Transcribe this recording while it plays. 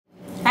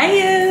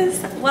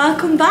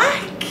welcome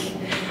back.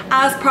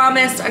 As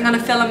promised, I'm going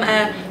to film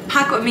a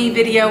pack with me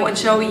video and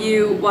show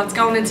you what's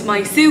going into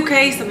my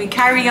suitcase and my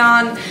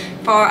carry-on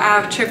for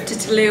our trip to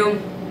Tulum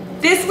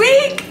this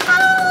week.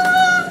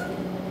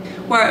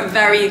 We're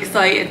very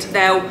excited.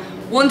 Now,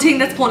 one thing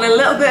that's putting a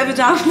little bit of a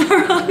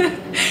downer on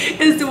it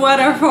is the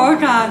weather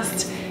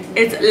forecast.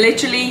 It's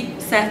literally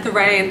set to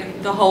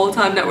rain the whole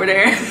time that we're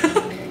there.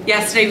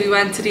 Yesterday we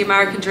went to the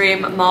American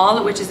Dream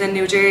Mall, which is in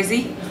New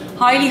Jersey.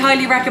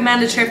 Highly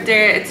recommend a trip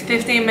there. It's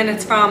 15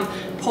 minutes from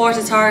Port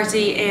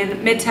Authority in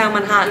Midtown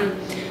Manhattan,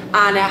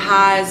 and it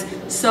has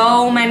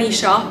so many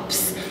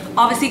shops.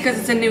 Obviously, because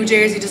it's in New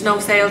Jersey, there's no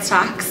sales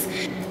tax.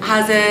 It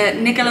has a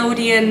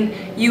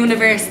Nickelodeon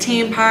Universe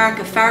theme park,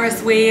 a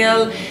Ferris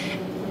wheel,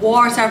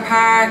 water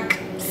park,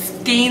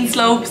 skiing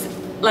slopes.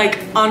 Like,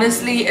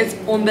 honestly, it's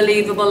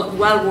unbelievable.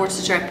 Well worth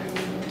the trip.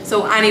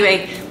 So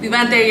anyway, we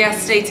went there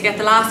yesterday to get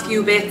the last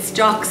few bits: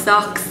 jocks,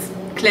 socks,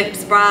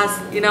 clips, bras,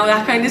 you know,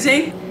 that kind of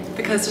thing.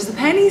 Because there's a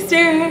Pennies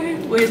there,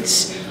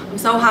 which I'm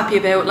so happy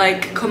about.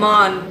 Like, come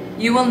on,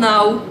 you will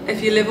know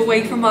if you live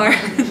away from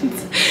Ireland.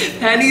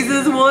 Pennies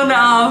is one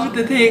of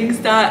the things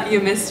that you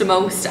miss the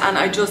most, and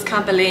I just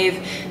can't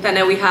believe that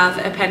now we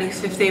have a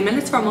Pennies 15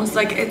 minutes from us.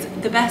 Like, it's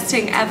the best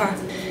thing ever.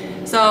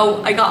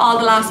 So I got all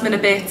the last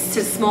minute bits.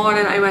 This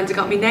morning I went and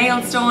got my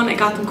nails done. I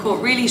got them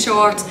cut really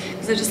short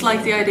because I just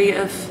like the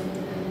idea of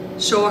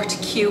short,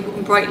 cute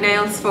and bright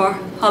nails for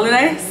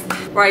holidays.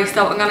 Right,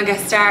 so I'm gonna get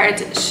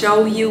started,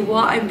 show you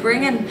what I'm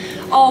bringing.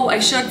 Oh, I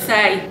should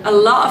say, a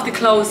lot of the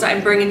clothes that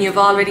I'm bringing you've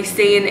already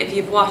seen if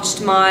you've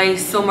watched my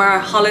summer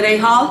holiday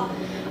haul.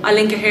 I'll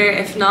link it here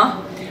if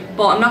not,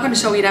 but I'm not going to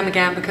show you them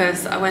again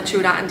because I went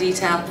through that in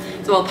detail.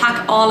 So I'll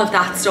pack all of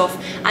that stuff,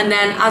 and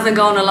then as I'm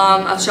going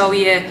along I'll show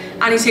you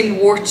anything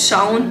worth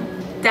showing.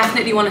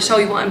 Definitely want to show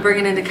you what I'm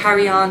bringing in the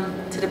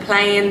carry-on to the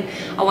plane.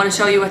 I want to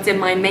show you what's in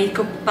my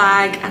makeup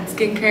bag and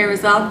skincare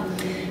as well.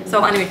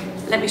 So anyway,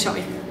 let me show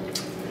you.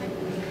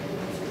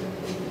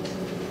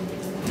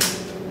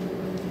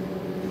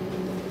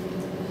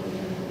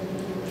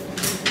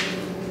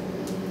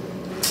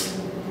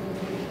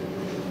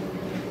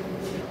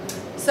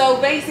 So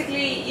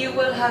basically you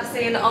will have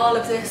seen all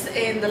of this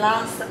in the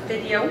last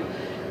video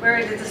where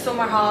I did the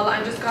summer haul.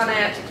 I'm just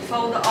gonna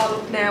fold it all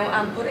up now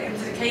and put it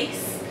into the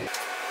case.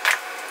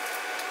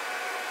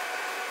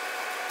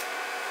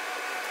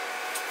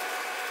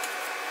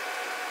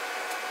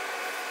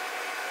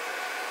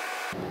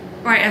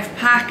 Right, I've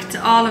packed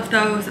all of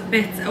those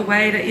bits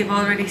away that you've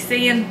already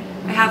seen.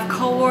 I have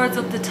cords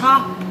up the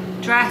top,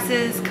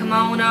 dresses,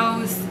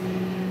 kimonos,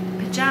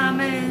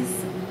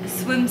 pajamas, a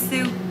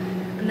swimsuit,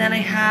 and then I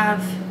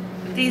have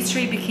these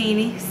 3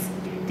 bikinis.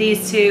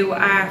 These 2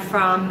 are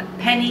from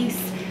Pennies.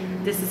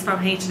 This is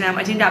from H&M.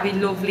 I think that'd be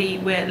lovely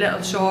with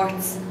little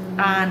shorts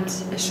and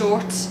a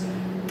short.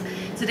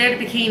 So they're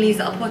the bikinis.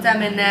 I'll put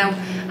them in now.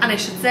 And I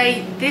should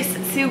say, this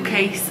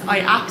suitcase, I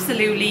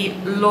absolutely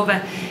love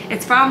it.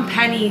 It's from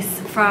Pennies,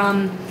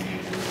 from,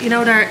 you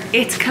know, their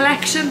It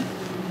collection.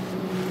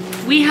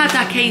 We had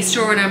that case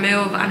during our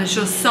move and it's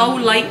just so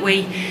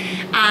lightweight,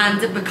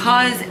 and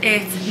because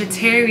it's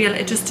material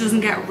it just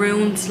doesn't get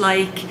ruined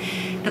like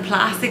the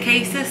plastic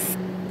cases.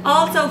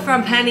 Also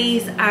from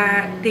Pennies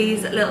are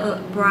these little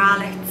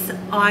bralettes.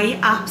 I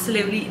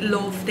absolutely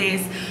love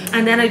these.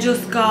 And then I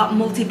just got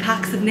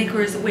multi-packs of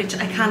knickers, which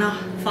I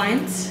cannot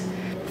find.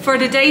 For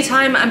the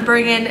daytime I'm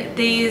bringing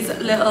these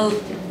little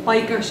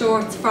biker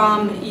shorts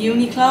from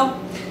Uniqlo.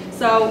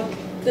 So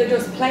they're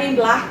just plain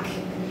black.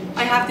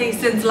 I have these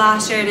since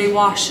last year. They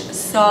wash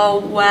so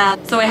well.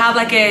 So I have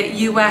like a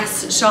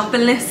US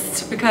shopping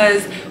list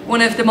because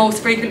one of the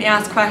most frequently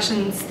asked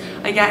questions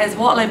I get is,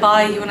 what will I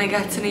buy when I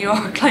get to New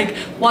York? Like,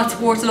 what's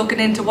worth looking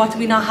into? What do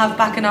we not have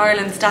back in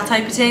Ireland? That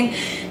type of thing.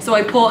 So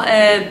I put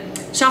a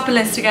shopping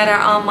list together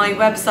on my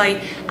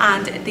website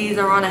and these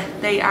are on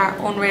it. They are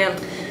unreal.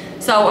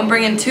 So I'm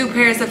bringing 2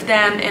 pairs of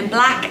them in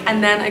black,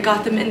 and then I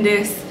got them in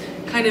this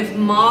kind of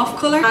mauve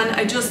colour, and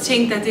I just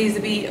think that these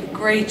would be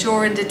great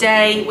during the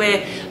day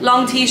with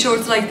long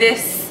t-shirts like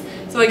this.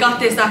 So I got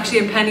this actually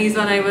in Pennies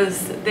when I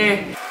was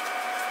there.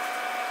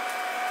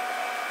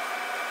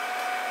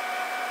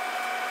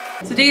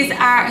 So these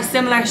are a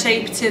similar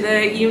shape to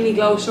the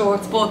Uniqlo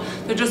shorts, but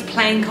they're just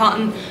plain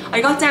cotton. I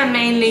got them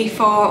mainly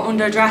for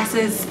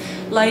underdresses.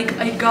 Like,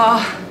 I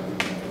got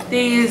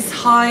these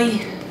high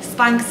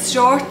Spanx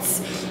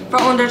shorts for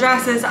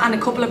underdresses and a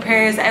couple of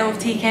pairs out of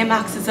TK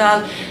Maxx as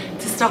well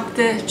to stop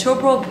the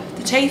chub rub,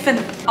 the chafing.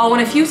 Oh,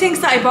 and a few things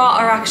that I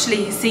bought are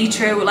actually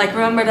see-through. Like,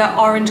 remember the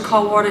orange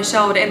cord I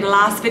showed in the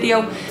last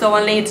video? So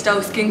I'll need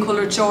those skin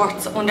coloured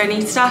shorts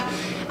underneath that.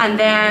 And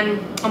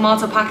then I'm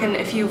also packing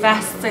a few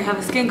vests. I have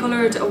a skin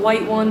coloured, a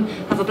white one,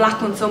 I have a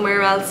black one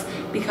somewhere else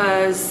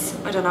because,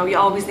 I don't know, you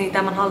always need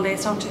them on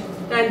holidays, don't you?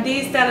 Then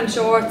these denim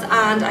shorts,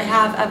 and I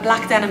have a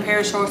black denim pair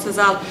of shorts as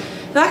well.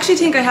 I actually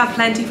think I have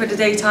plenty for the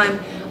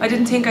daytime. I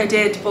didn't think I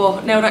did,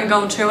 but now that I'm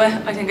going through it,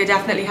 I think I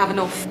definitely have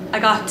enough. I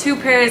got 2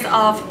 pairs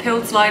of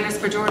pill sliders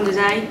for during the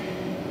day.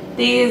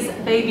 These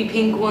baby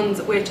pink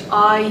ones, which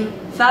I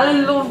fell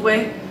in love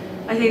with.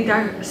 I think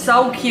they're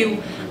so cute,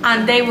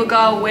 and they will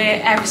go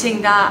with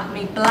everything that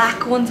my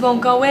black ones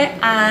won't go with,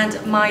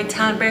 and my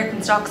tan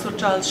Birkenstocks,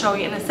 which I'll show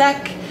you in a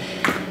sec,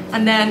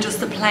 and then just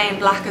the plain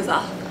black as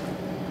well.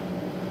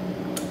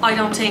 I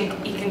don't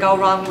think you can go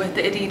wrong with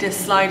the Adidas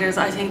sliders.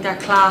 I think they're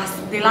class.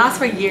 They last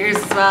for years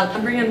as well.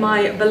 I'm bringing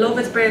my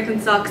beloved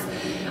Birkenstocks.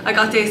 I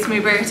got these for my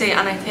birthday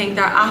and I think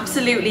they're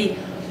absolutely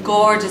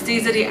gorgeous.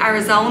 These are the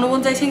Arizona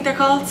ones, I think they're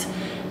called,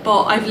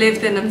 but I've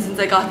lived in them since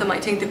I got them. I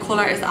think the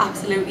colour is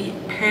absolutely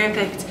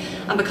perfect,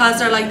 and because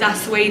they're like that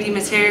suede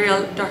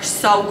material, they're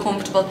so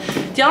comfortable.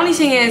 The only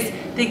thing is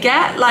they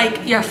get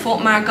like your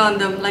foot mark on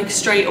them like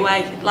straight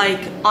away, like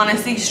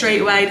honestly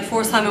straight away. The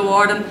first time I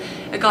wore them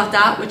I got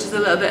that, which is a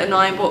little bit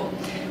annoying, but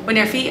when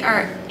your feet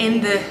are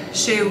in the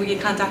shoe you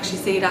can't actually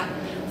see that,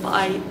 but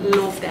I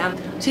love them.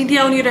 I think the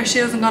only other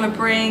shoes I'm going to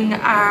bring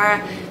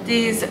are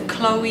these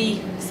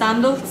Chloe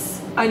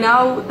sandals. I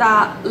know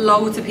that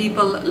loads of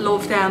people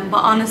love them, but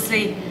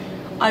honestly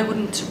I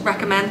wouldn't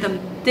recommend them.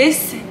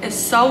 This is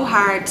so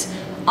hard.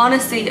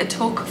 Honestly, it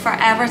took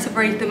forever to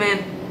break them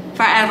in,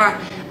 forever,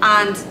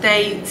 and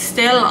they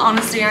still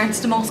honestly aren't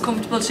the most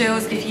comfortable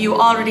shoes. If you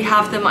already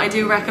have them, I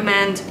do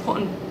recommend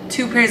putting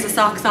 2 pairs of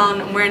socks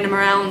on and wearing them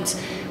around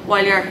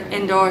while you're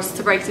indoors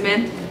to break them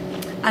in.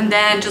 And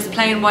then just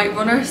plain white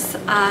runners,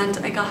 and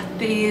I got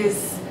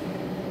these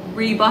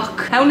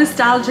Reebok. How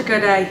nostalgic are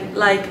they?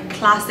 Like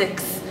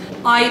classics.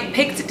 I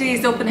picked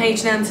these up in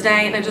H&M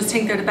today and I just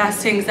think they're the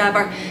best things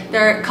ever.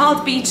 They're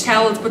called beach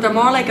towels, but they're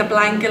more like a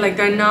blanket, like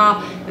they're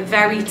not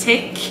very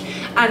thick,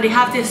 and they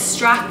have this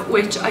strap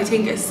which I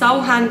think is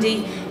so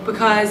handy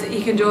because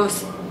you can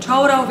just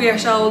throw it over your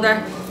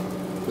shoulder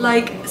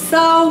like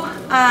so,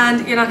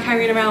 and you're not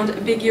carrying around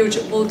a big huge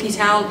bulky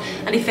towel,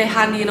 and they fit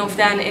handy enough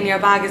then in your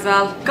bag as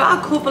well.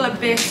 Got a couple of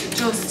bits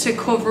just to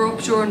cover up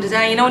during the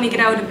day. You know, when you get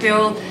out of the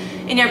pool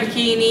in your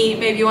bikini,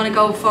 maybe you want to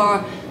go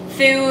for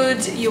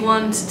food, you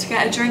want to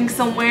get a drink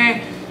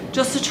somewhere,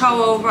 just to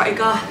throw over. I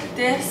got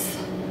this.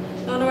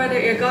 Don't know whether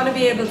you're going to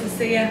be able to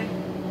see it.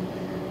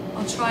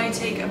 I'll try and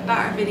take a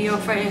better video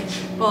for you,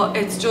 but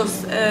it's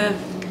just a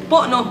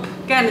button up.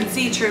 Again, it's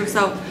see-through,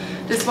 so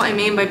this is what I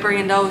mean by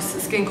bringing those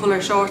skin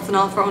colour shorts and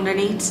all for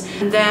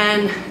underneath. And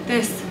then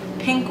this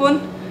pink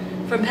one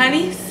from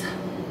Penny's,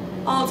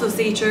 also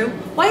see-through.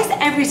 Why is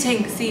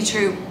everything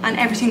see-through and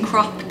everything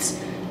cropped?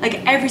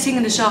 Like everything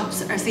in the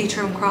shops are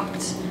see-through and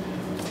cropped.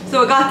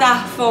 So I got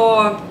that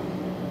for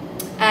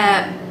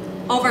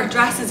over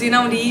dresses, you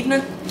know, in the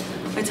evening.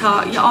 I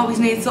thought you always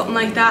need something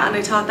like that, and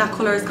I thought that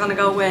colour is going to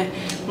go with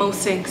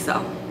most things, so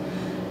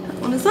that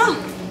one as well.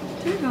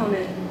 They're going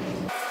in.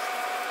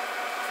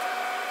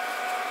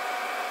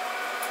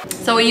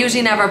 So I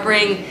usually never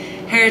bring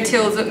hair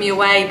tools with me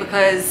away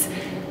because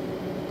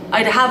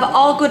I'd have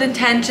all good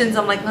intentions.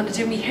 I'm like, I'm gonna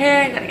do my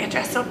hair, I'm gonna get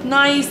dressed up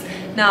nice.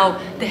 No,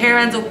 the hair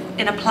ends up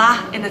in a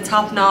plait in the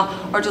top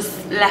knot, or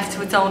just left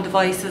to its own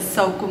devices,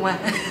 soaking wet.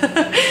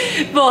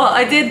 But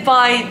I did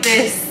buy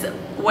this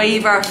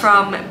waver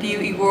from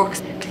Beauty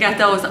Works to get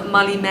those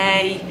Molly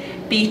May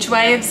beach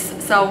waves,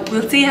 so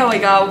we'll see how I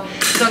go.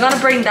 So I'm gonna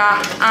bring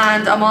that,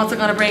 and I'm also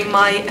gonna bring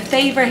my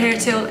favourite hair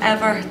tool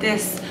ever,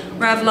 this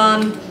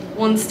Revlon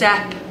One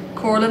Step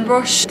curling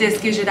brush.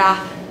 This gives you that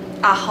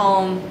at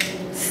home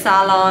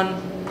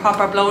salon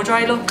proper blow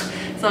dry look,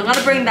 so I'm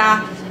gonna bring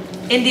that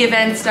in the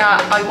events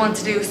that I want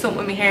to do something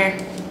with my hair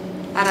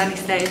at any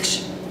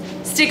stage.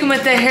 Sticking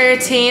with the hair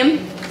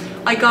theme,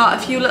 I got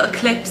a few little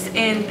clips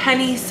in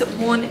Penny's.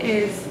 One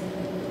is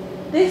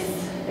this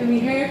in my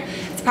hair,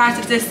 it's part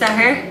of this set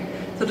here,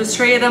 so there's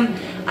 3 of them,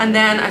 and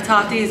then I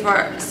thought these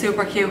were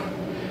super cute,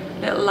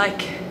 little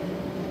like,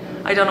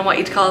 I don't know what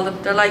you'd call them,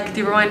 they're like,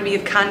 they remind me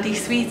of candy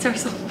sweets or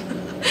something.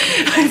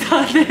 I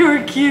thought they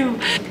were cute.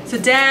 So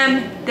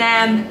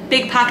them,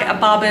 big packet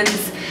of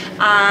bobbins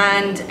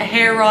and a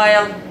hair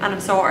oil, and I'm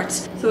sorted.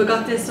 So I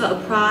got this little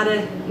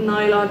Prada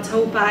nylon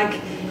tote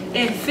bag.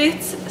 It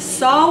fits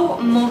so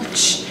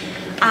much,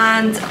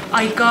 and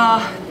I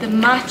got the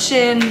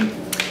matching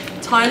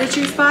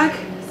toiletries bag,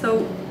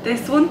 so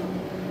this one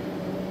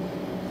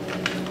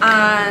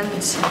and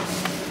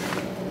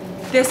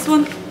this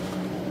one.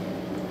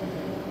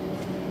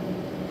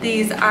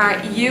 These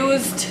are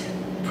used,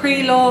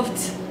 pre-loved,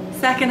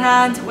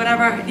 secondhand,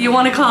 whatever you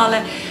want to call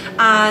it,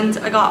 and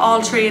I got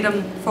all 3 of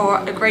them for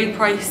a great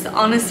price,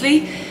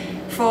 honestly,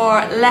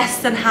 for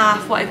less than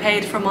half what I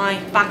paid for my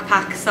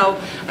backpack.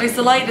 So I was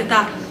delighted at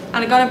that, and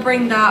I'm gonna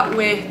bring that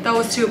with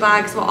those 2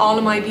 bags with all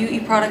of my beauty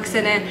products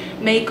in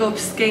it, makeup,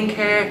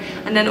 skincare,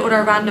 and then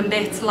other random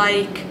bits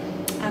like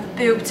a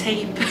boob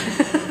tape,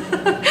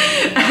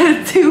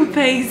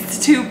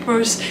 toothpaste,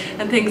 toothbrush,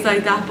 and things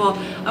like that. But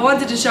I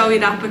wanted to show you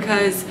that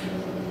because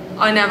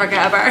I never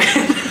get a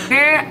bargain.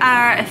 Here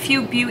are a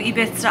few beauty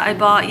bits that I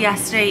bought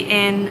yesterday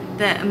in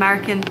the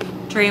American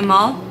Dream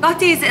Mall. Got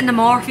these in the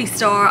Morphe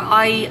store.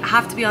 I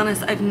have to be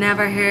honest, I've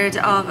never heard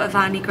of a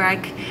Vanny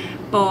Gregg,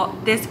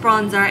 but this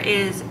bronzer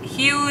is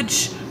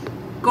huge,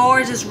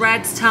 gorgeous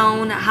red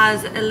tone,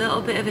 has a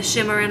little bit of a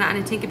shimmer in it, and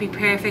I think it'd be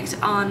perfect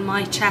on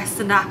my chest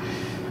and that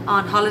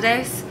on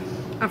holidays.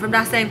 And from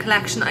that same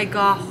collection I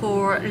got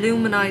her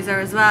luminizer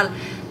as well.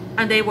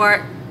 and they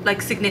were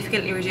like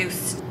significantly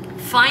reduced.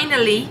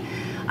 Finally,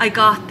 I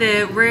got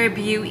the Rare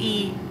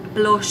Beauty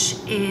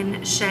blush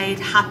in shade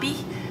Happy.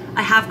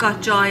 I have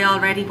got Joy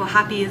already, but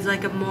Happy is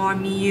like a more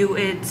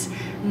muted,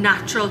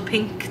 natural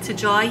pink to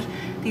Joy.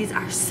 These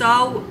are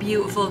so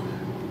beautiful,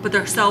 but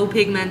they're so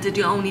pigmented,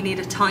 you only need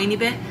a tiny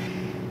bit.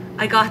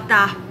 I got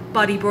that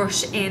body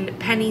brush in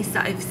Pennies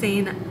that I've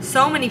seen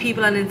so many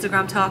people on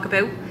Instagram talk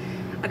about.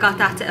 I got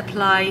that to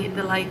apply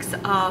the likes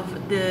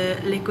of the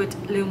liquid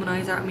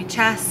luminizer on my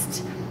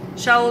chest,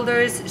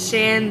 shoulders,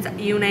 shins,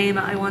 you name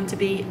it. I want to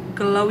be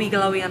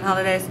glowy on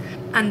holidays.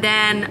 And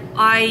then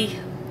I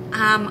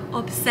am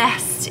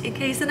obsessed, in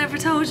case I never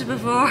told you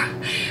before,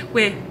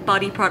 with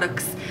body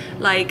products.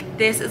 Like,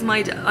 this is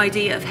my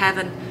idea of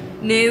heaven.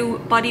 New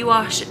body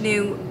wash,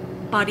 new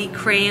body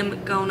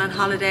cream, going on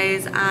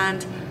holidays,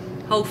 and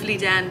hopefully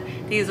then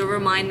these will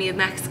remind me of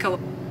Mexico.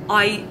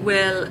 I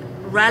will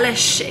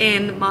relish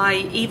in my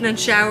evening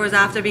showers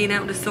after being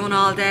out in the sun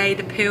all day,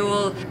 the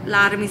pool,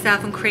 lather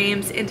myself in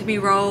creams into my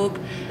robe.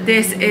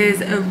 This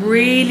is a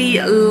really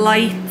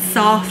light,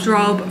 soft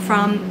robe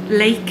from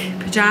Lake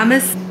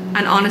Pajamas,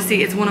 and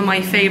honestly it's one of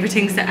my favourite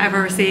things to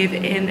ever receive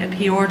in a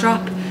PR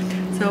drop.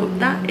 So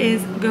that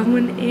is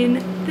going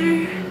in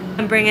there.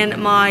 I'm bringing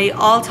my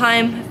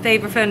all-time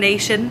favourite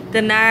foundation,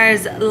 the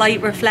NARS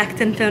Light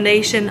Reflecting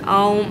Foundation.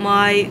 Oh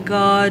my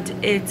god,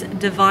 it's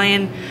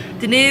divine.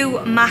 The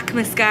new MAC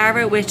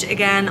mascara, which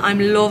again, I'm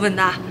loving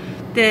that.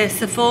 The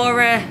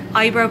Sephora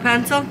eyebrow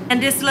pencil.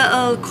 And this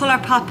little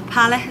Colourpop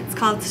palette,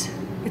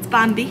 it's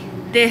Bambi.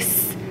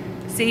 This,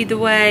 see the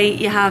way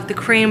you have the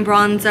cream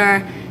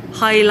bronzer,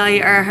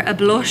 highlighter, a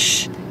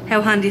blush.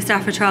 How handy is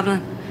that for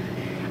travelling?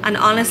 And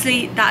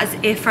honestly, that is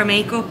it for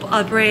makeup.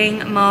 I'll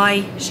bring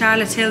my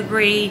Charlotte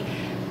Tilbury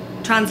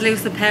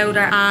translucent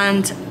powder,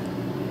 and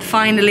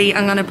finally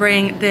I'm gonna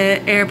bring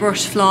the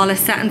Airbrush Flawless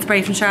setting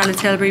spray from Charlotte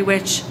Tilbury,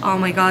 which, oh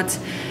my god,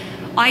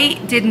 I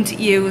didn't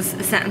use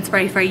a setting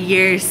spray for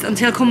years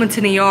until coming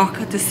to New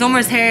York. The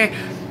summer's here,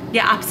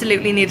 you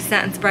absolutely need a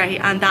setting spray,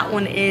 and that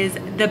one is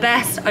the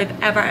best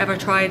I've ever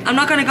tried. I'm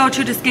not gonna go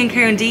through the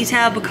skincare in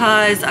detail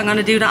because I'm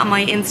gonna do that on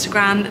my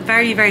Instagram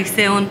very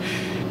soon.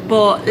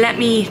 But let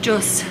me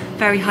just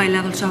very high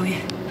level show you.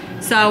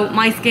 So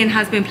my skin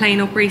has been playing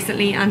up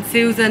recently, and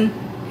Susan,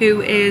 who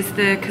is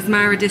the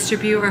Cosmara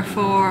distributor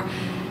for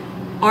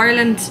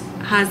Ireland,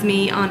 has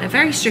me on a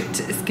very strict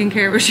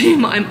skincare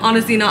regime. I'm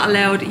honestly not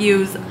allowed to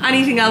use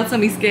anything else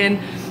on my skin.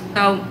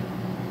 So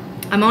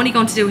I'm only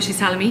going to do what she's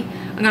telling me.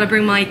 I'm going to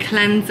bring my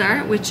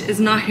cleanser, which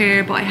is not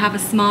here, but I have a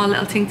small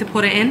little thing to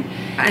put it in.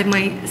 I have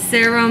my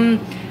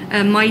serum,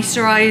 a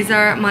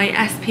moisturizer, my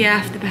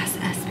SPF, the best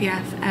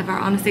SPF ever.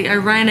 Honestly, I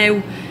ran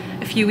out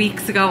a few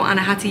weeks ago and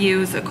I had to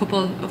use a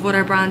couple of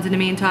other brands in the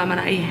meantime, and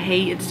I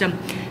hated them.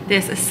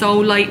 This is so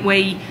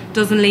lightweight,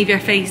 doesn't leave your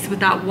face with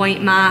that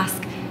white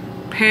mask,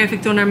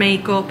 perfect under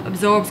makeup,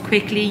 absorbs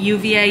quickly,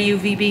 UVA,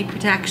 UVB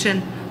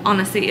protection.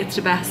 Honestly, it's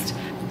the best.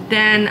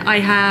 Then I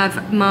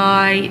have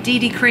my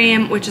DD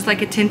cream, which is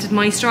like a tinted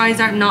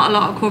moisturizer, not a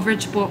lot of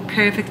coverage but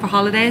perfect for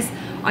holidays.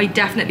 I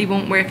definitely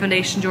won't wear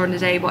foundation during the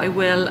day, but I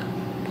will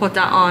put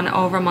that on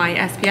over my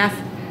SPF.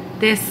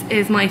 This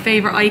is my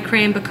favourite eye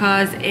cream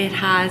because it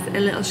has a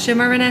little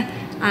shimmer in it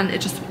and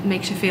it just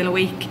makes you feel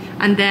awake.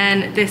 And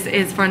then this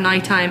is for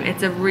nighttime.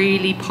 It's a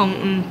really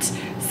potent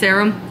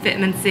serum,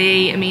 vitamin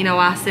C,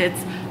 amino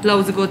acids,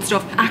 loads of good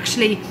stuff.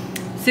 Actually,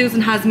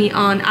 Susan has me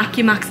on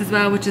Acumax as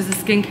well, which is a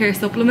skincare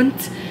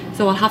supplement,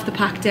 so I'll have to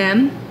pack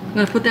them. I'm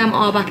going to put them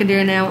all back in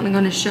there now, and I'm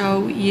going to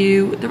show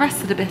you the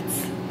rest of the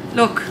bits.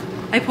 Look,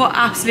 I put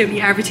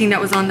absolutely everything that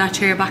was on that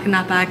chair back in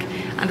that bag,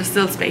 and there's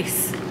still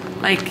space.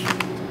 Like,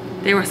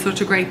 they were such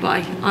a great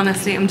buy.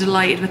 Honestly, I'm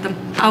delighted with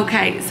them.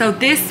 Okay, so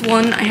this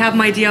one, I have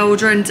my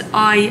deodorant.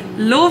 I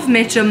love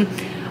Mitchum.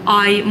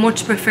 I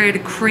much prefer the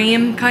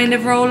cream kind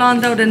of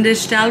roll-on though than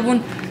this gel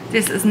one.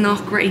 This is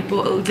not great,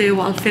 but it'll do.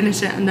 I'll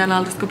finish it and then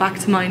I'll just go back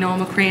to my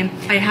normal cream.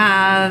 I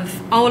have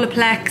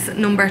Olaplex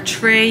number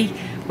 3,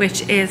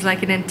 which is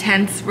like an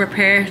intense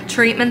repair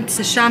treatment.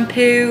 The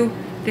shampoo,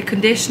 the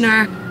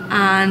conditioner,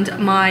 and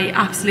my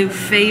absolute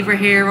favourite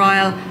hair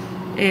oil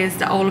is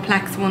the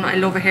Olaplex one. I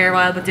love a hair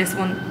oil, but this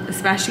one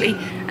especially.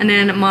 And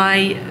then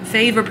my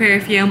favourite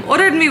perfume,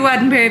 other than my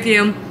wedding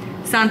perfume,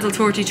 Santal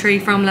 33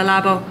 from Le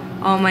Labo.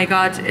 Oh my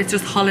god, it's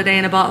just holiday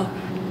in a bottle.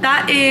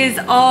 That is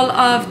all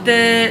of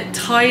the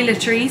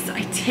toiletries,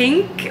 I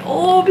think.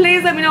 Oh,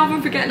 please let me know if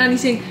I'm forgetting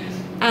anything.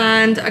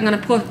 And I'm gonna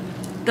put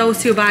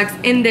those 2 bags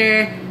in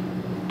there,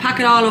 pack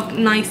it all up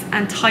nice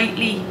and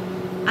tightly,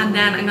 and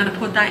then I'm gonna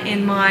put that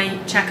in my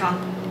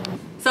check-on.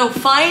 So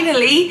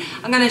finally,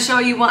 I'm gonna show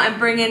you what I'm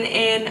bringing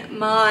in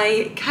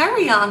my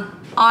carry-on.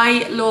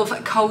 I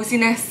love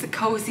coziness,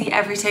 cozy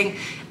everything,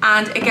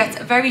 and it gets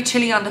very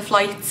chilly on the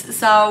flights.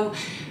 So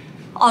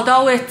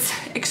although it's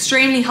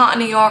extremely hot in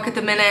New York at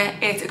the minute,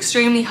 it's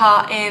extremely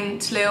hot in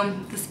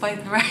Tulum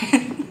despite the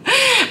rain.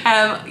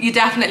 You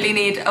definitely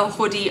need a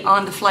hoodie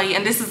on the flight,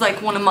 and this is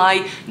like one of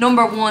my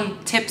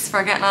 #1 tips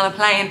for getting on a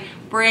plane.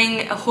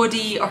 Bring a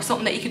hoodie or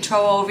something that you can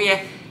throw over you,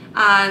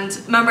 And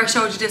remember I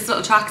showed you this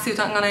little tracksuit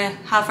that I'm gonna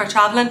have for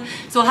traveling.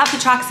 So I'll have the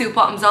tracksuit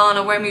bottoms on,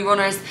 I'll wear my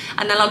runners,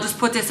 and then I'll just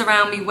put this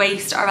around my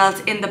waist or else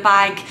in the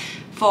bag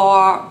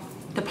for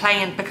the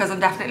plane, because I'm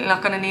definitely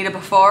not gonna need it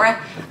before it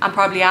and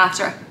probably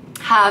after it.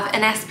 Have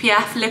an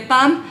SPF lip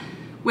balm,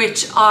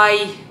 which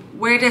I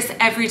wear this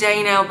every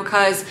day now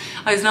because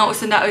I was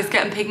noticing that I was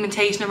getting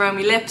pigmentation around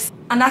my lips.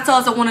 And that's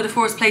also one of the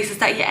first places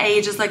that you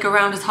age, is like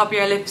around the top of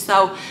your lips.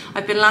 So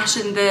I've been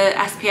lashing the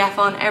SPF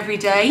on every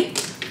day.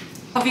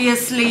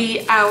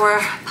 Obviously our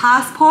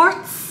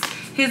passports,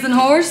 his and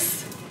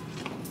hers.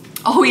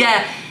 Oh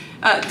yeah,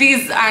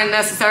 these aren't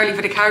necessarily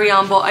for the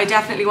carry-on, but I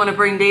definitely want to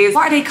bring these.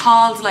 What are they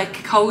called? Like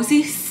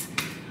cozies?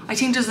 I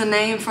think there's a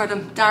name for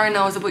them. Darren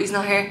knows it, but he's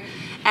not here.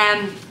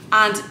 And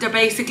they're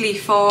basically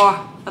for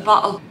a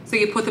bottle. So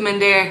you put them in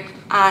there,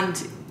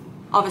 and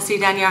obviously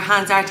then your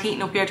hands aren't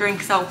heating up your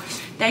drink. So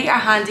they are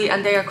handy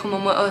and they are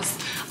coming with us.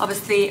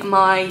 Obviously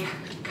my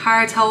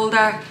card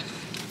holder,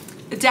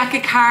 a deck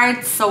of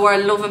cards, so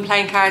we're loving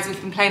playing cards. We've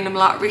been playing them a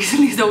lot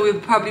recently, so we'll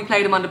probably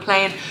play them on the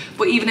plane,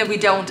 but even if we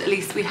don't, at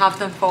least we have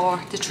them for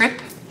the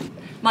trip.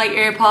 My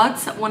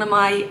AirPods, one of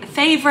my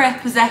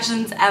favourite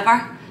possessions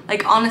ever,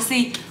 like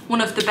honestly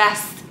one of the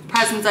best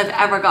presents I've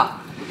ever got.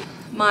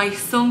 My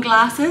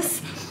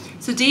sunglasses,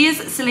 so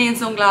these Celine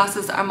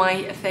sunglasses are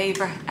my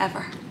favourite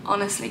ever,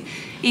 honestly,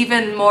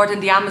 even more than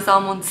the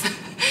Amazon ones.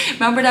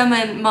 Remember them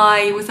in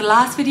my, was the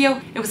last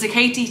video? It was a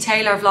Katie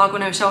Taylor vlog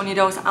when I was showing you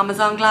those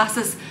Amazon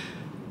glasses.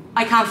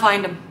 I can't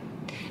find them.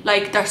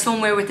 Like, they're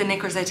somewhere with the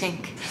knickers, I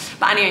think.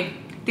 But anyway,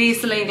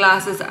 these Celine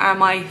glasses are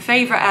my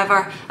favourite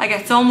ever. I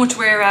get so much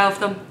wear out of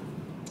them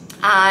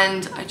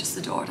and I just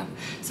adore them.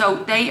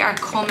 So they are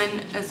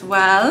coming as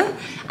well.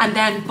 And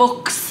then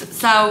books.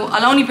 So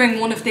I'll only bring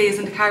one of these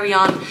in the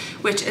carry-on,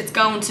 which it's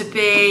going to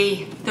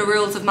be The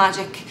Rules of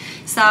Magic.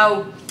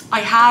 So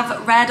I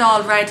have read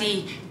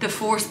already the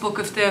first book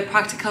of the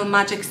Practical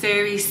Magic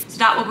series, so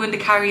that will go in the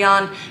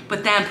carry-on.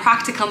 But then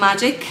Practical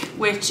Magic,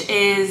 which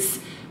is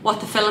what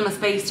the film is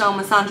based on,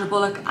 with Sandra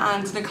Bullock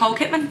and Nicole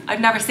Kidman.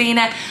 I've never seen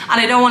it and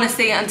I don't want to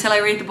see it until I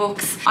read the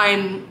books.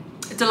 I'm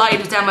delighted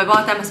with them. I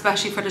bought them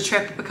especially for the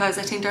trip because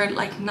I think they're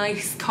like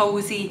nice,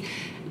 cozy,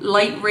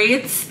 light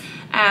reads,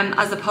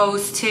 as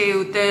opposed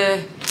to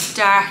the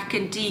dark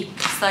and deep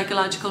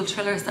psychological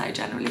thrillers that I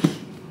generally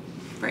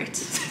read.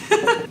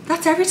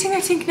 That's everything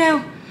I think now.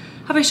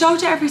 Have I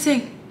showed you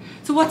everything?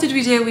 So what did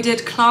we do? We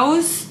did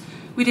clothes,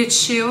 we did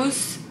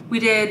shoes, we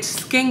did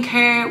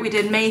skincare, we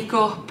did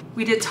makeup,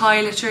 we did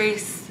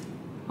toiletries,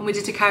 and we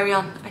did the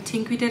carry-on. I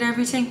think we did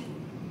everything.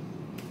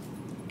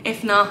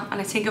 If not, and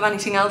I think of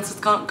anything else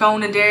that's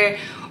going in there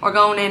or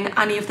going in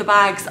any of the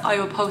bags, I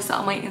will post it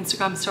on my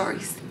Instagram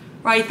stories.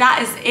 Right,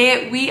 that is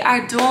it. We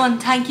are done.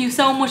 Thank you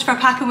so much for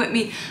packing with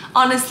me.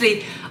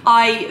 Honestly,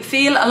 I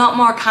feel a lot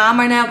more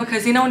calmer now,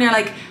 because you know when you're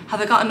like, have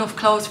I got enough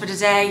clothes for the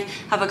day?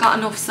 Have I got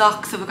enough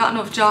socks? Have I got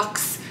enough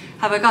jocks?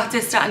 Have I got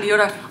this, that and the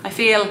other? I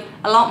feel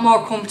a lot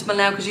more comfortable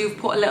now because you've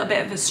put a little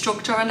bit of a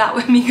structure on that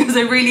with me, because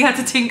I really had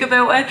to think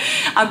about it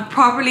and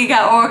properly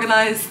get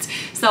organised.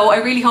 So I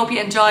really hope you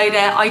enjoyed it.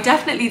 I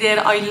definitely did.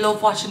 I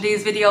love watching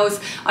these videos.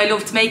 I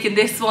loved making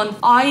this one.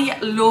 I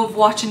love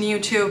watching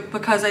YouTube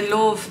because I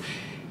love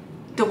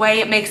the way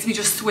it makes me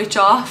just switch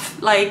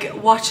off. Like,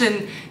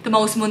 watching the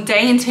most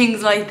mundane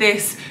things like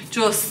this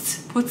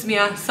just puts me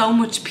at so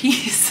much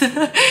peace.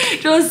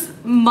 Just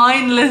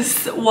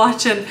mindless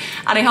watching,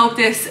 and I hope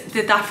this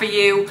did that for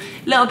you.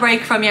 Little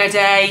break from your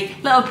day,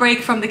 little break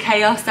from the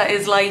chaos that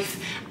is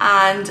life.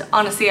 And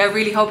honestly, I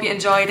really hope you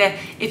enjoyed it.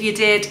 If you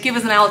did, give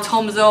us an old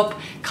thumbs up,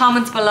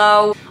 comments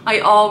below. I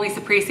always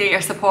appreciate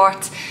your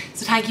support.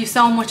 So thank you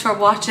so much for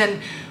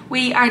watching.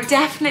 We are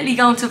definitely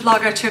going to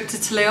vlog our trip to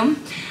Tulum.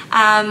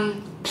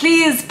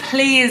 Please,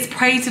 please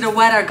pray to the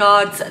weather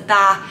gods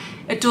that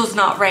it does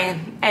not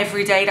rain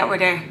every day that we're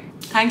there.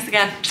 Thanks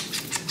again.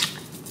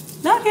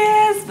 Love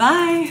yous.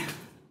 Bye.